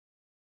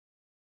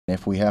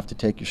If we have to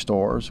take your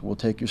stores, we'll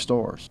take your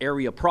stores.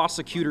 Area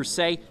prosecutors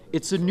say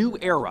it's a new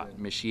era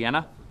in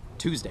Michiana.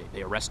 Tuesday,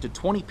 they arrested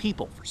 20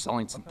 people for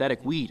selling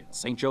synthetic weed in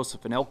St.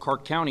 Joseph and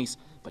Elkhart counties,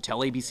 but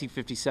tell ABC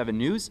 57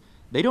 News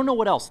they don't know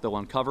what else they'll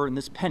uncover in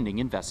this pending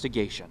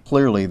investigation.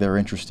 Clearly, they're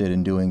interested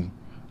in doing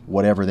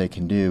whatever they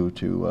can do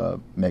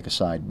to make a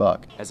side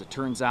buck. As it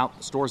turns out,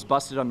 the stores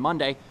busted on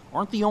Monday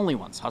aren't the only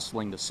ones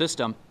hustling the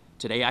system.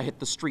 Today, I hit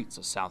the streets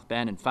of South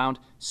Bend and found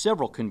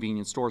several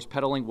convenience stores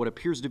peddling what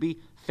appears to be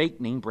fake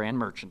name brand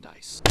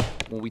merchandise.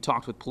 When we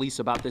talked with police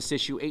about this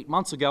issue 8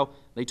 months ago,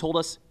 they told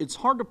us it's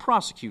hard to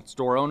prosecute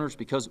store owners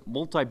because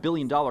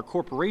multi-billion-dollar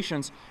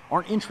corporations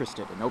aren't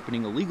interested in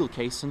opening a legal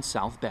case in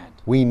South Bend.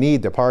 We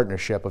need the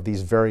partnership of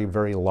these very,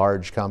 very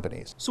large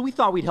companies. So we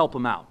thought we'd help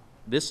them out.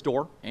 This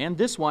store and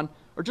this one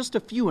are just a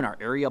few in our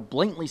area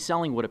blatantly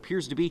selling what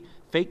appears to be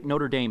fake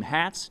Notre Dame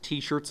hats,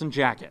 t-shirts, and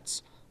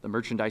jackets. The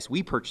merchandise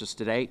we purchased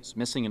today is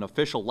missing an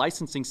official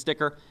licensing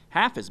sticker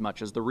half as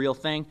much as the real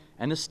thing,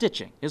 and the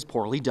stitching is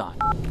poorly done.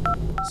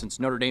 Since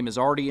Notre Dame is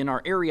already in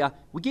our area,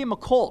 we gave them a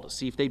call to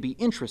see if they'd be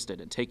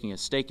interested in taking a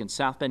stake in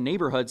South Bend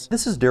neighborhoods.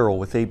 This is Daryl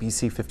with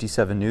ABC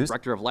 57 News.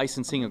 Director of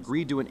Licensing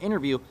agreed to an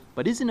interview,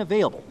 but isn't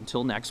available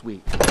until next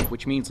week,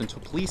 which means until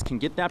police can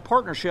get that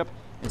partnership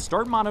and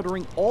start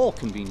monitoring all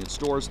convenience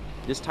stores,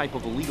 this type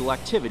of illegal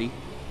activity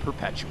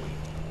perpetuates.